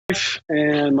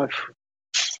and my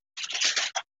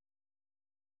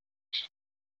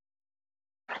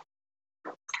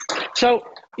so,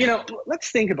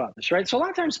 let's think about this, right? So a lot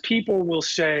of times people will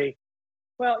say,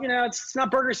 well, it's not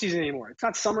burger season anymore. It's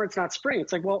not summer. It's not spring.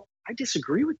 It's like, well, I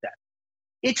disagree with that.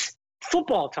 It's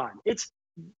football time. It's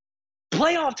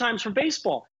playoff times for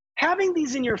baseball. Having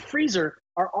these in your freezer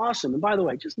are awesome. And by the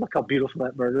way, just look how beautiful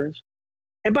that burger is.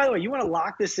 And by the way, you want to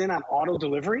lock this in on auto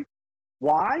delivery.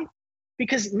 Why?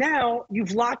 Because now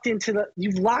you've locked in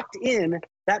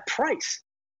that price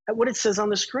at what it says on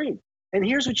the screen. And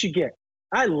here's what you get.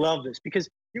 I love this because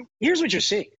here's what you're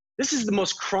seeing. This is the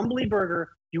most crumbly burger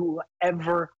you will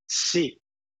ever see.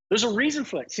 There's a reason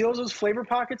for that. See those flavor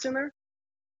pockets in there?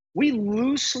 We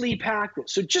loosely pack it.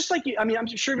 So just like I'm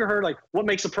sure you've heard like what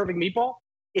makes a perfect meatball?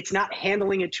 It's not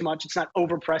handling it too much. It's not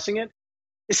over pressing it.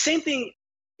 The same thing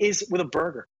is with a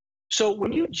burger. So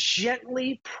when you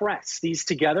gently press these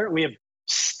together, we have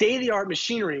state-of-the-art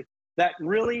machinery that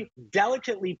really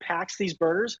delicately packs these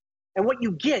burgers. And what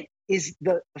you get is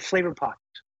the flavor pockets.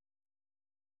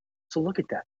 So look at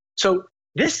that. So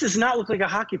this does not look like a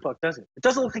hockey puck, does it? It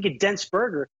doesn't look like a dense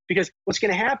burger because what's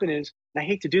going to happen is, and I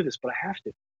hate to do this, but I have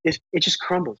to, is it just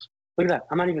crumbles. Look at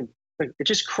that. It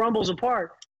just crumbles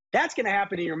apart. That's going to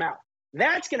happen in your mouth.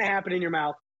 That's going to happen in your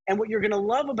mouth. And what you're going to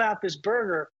love about this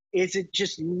burger is it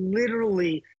just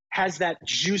literally has that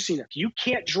juiciness. You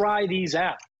can't dry these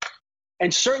out.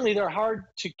 And certainly they're hard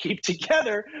to keep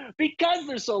together because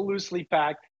they're so loosely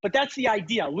packed. But that's the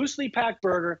idea. Loosely packed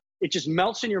burger, it just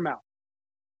melts in your mouth.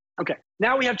 Okay,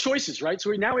 now we have choices, right? So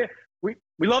we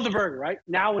love the burger, right?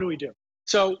 Now what do?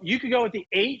 So you could go with the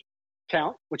 8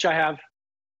 count, which I have.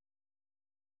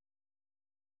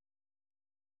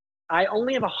 I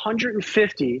only have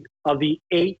 150 of the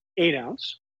 8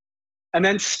 ounce. And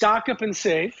then stock up and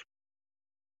save.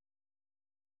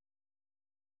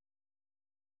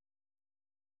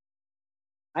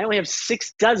 I only have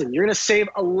 6 dozen. You're going to save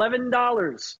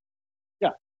 $11. Yeah,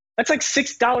 that's like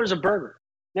 $6 a burger.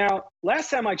 Now, last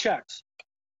time I checked,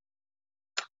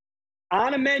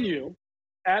 on a menu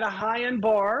at a high-end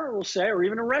bar, we'll say, or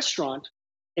even a restaurant,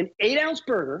 an 8-ounce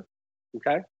burger,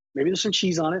 okay, maybe there's some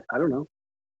cheese on it, I don't know,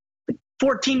 like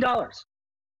 $14.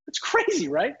 That's crazy,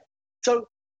 right? So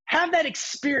have that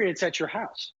experience at your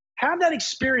house. Have that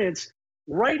experience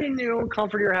right in your own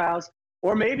comfort of your house,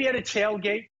 or maybe at a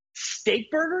tailgate.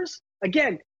 Steakburgers,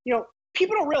 again,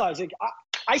 people don't realize, like,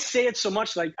 I say it so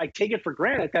much that I take it for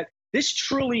granted that this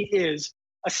truly is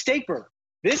a steak burger.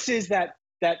 This is that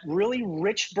really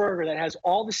rich burger that has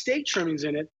all the steak trimmings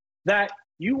in it that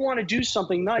you want to do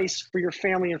something nice for your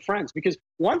family and friends. Because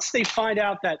once they find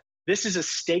out that this is a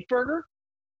steak burger,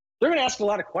 they're going to ask a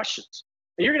lot of questions.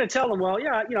 And you're going to tell them, well,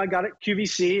 yeah, I got it,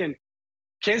 QVC and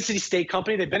Kansas City Steak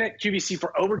Company. They've been at QVC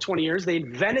for over 20 years. They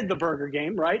invented the burger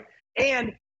game, right?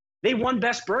 And they won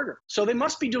Best Burger. So they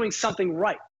must be doing something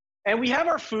right. And we have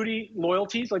our foodie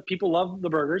loyalties, like people love the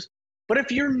burgers. But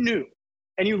if you're new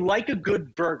and you like a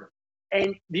good burger,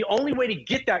 and the only way to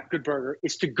get that good burger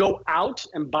is to go out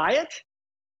and buy it,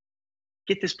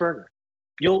 get this burger.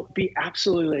 You'll be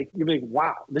absolutely you'll be like,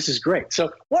 wow, this is great. So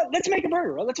let's make a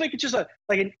burger. Right? Let's make it just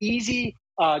like an easy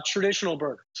traditional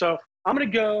burger. So I'm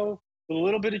going to go with a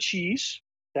little bit of cheese.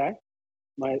 Okay.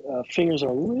 My fingers are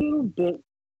a little bit.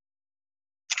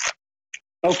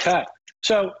 Okay.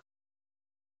 So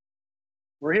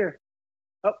we're here.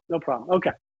 Oh, no problem.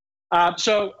 Okay.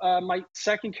 So my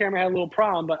second camera had a little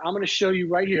problem, but I'm going to show you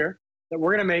right here that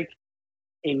we're going to make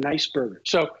a nice burger.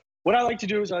 So what I like to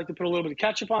do is I like to put a little bit of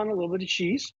ketchup on it, a little bit of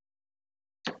cheese,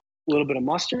 a little bit of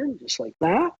mustard, just like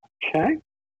that. Okay.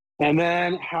 And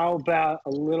then how about a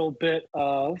little bit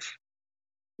of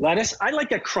lettuce? I like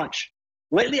that crunch.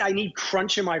 Lately, I need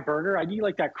crunch in my burger. I need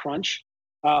like that crunch.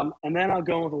 And then I'll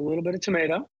go with a little bit of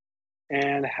tomato.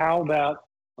 And how about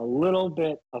a little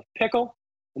bit of pickle?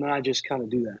 And then I just kind of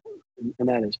do that. And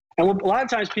that is. And what a lot of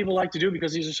times people like to do,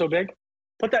 because these are so big,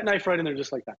 put that knife right in there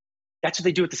just like that. That's what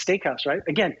they do at the steakhouse, right?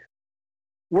 Again,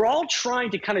 we're all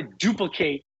trying to kind of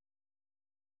duplicate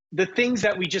the things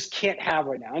that we just can't have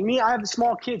right now. And me, I have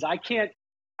small kids. I can't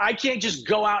just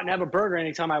go out and have a burger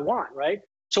anytime I want, right?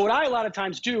 So what I a lot of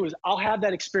times do is I'll have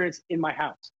that experience in my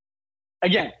house.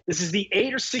 Again, this is the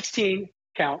 8 or 16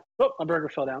 count. Oh, my burger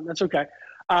fell down. That's okay.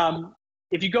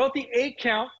 If you go with the 8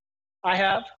 count,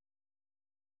 I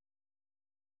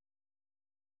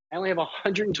only have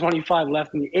 125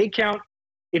 left in the 8 count.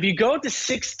 If you go with the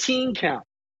 16 count,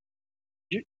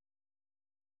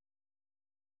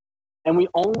 and we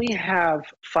only have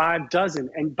 5 dozen.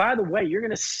 And by the way, you're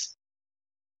going to,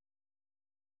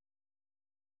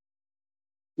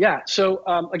 yeah. So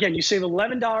again, you save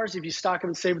 $11 if you stock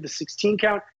them and save with the 16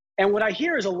 count. And what I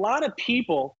hear is a lot of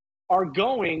people are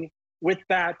going with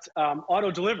that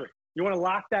auto delivery. You want to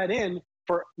lock that in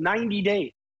for 90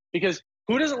 days because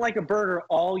who doesn't like a burger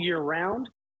all year round?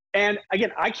 And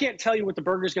again, I can't tell you what the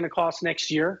burger is going to cost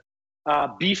next year.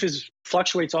 Beef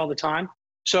fluctuates all the time.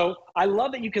 So I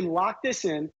love that you can lock this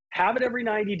in, have it every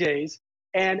 90 days.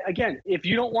 And again, if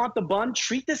you don't want the bun,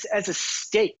 treat this as a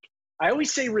steak. I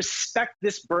always say respect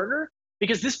this burger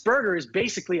because this burger is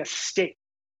basically a steak.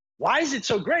 Why is it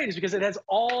so great? Is because it has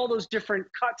all those different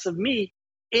cuts of meat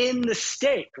in the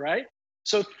steak, right?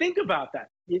 So think about that.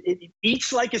 It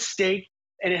eats like a steak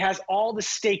and it has all the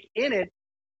steak in it.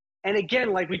 And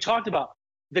again, like we talked about,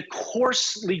 the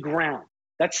coarsely ground.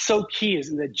 That's so key, is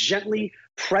that gently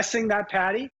pressing that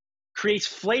patty creates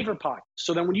flavor pockets.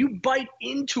 So then when you bite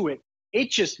into it, it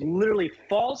just literally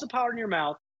falls apart in your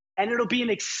mouth, and it'll be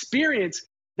an experience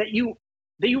that you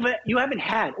haven't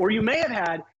had, or you may have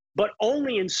had, but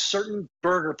only in certain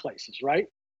burger places, right?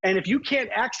 And if you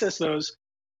can't access those,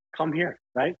 come here,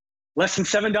 right? Less than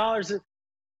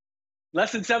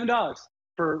 $7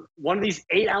 for one of these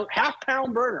 8-ounce,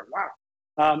 half-pound burger.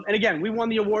 Wow. And again, we won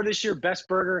the award this year, Best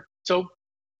Burger. So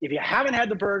if you haven't had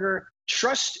the burger,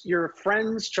 trust your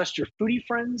friends, trust your foodie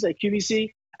friends at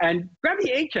QVC, and grab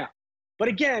the 8-count. But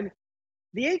again,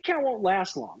 the 8-count won't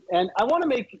last long. And I want to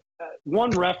make one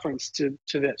reference to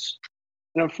this.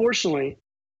 And unfortunately,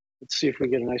 let's see if we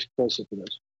get a nice close-up of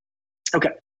this. Okay.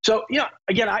 So,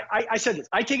 again, I said this.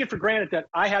 I take it for granted that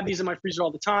I have these in my freezer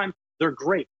all the time. They're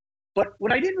great. But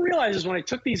what I didn't realize is when I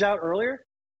took these out earlier,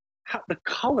 the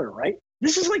color, right?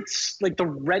 This is like the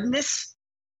redness.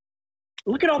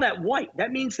 Look at all that white.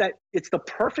 That means that it's the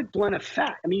perfect blend of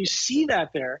fat. I mean, you see that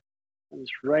there. It's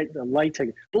right, the light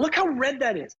taking. But look how red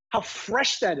that is, how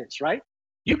fresh that is, right?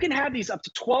 You can have these up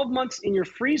to 12 months in your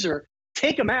freezer,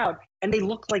 take them out, and they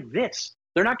look like this.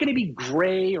 They're not going to be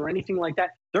gray or anything like that.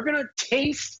 They're going to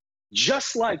taste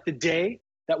just like the day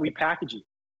that we package them,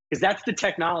 because that's the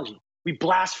technology. We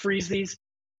blast freeze these,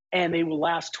 and they will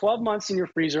last 12 months in your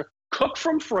freezer, cook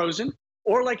from frozen,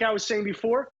 or like I was saying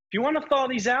before, if you want to thaw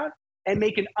these out and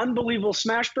make an unbelievable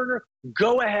smash burger,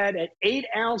 go ahead at 8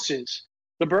 ounces.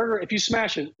 The burger, if you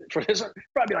smash it for this,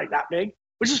 probably like that big,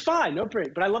 which is fine, no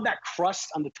problem. But I love that crust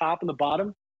on the top and the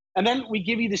bottom. And then we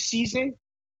give you the seasoning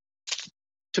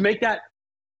to make that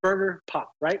burger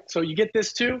pop, right? So you get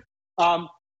this too.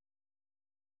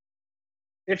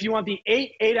 If you want the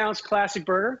 8-ounce classic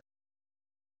burger,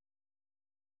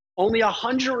 only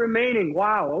 100 remaining.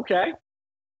 Wow, okay.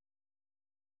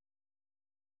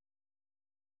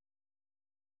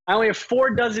 I only have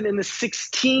 4 dozen in the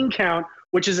 16 count,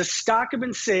 which is a stock have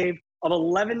been saved of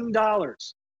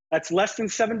 $11. That's less than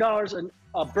 $7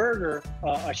 a burger,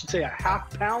 I should say a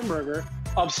half-pound burger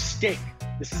of steak.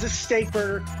 This is a steak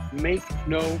burger, make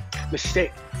no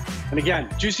mistake. And again,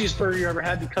 juiciest burger you ever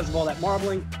had because of all that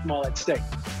marbling from all that steak.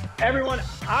 Everyone,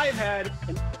 I've had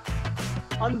an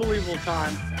unbelievable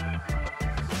time.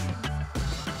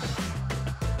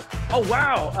 Oh,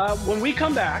 wow. When we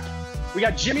come back, we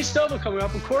got Jimmy Stovall coming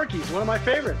up with Corky's, one of my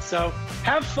favorites. So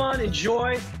have fun,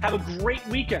 enjoy, have a great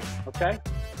weekend, okay?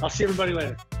 I'll see everybody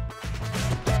later.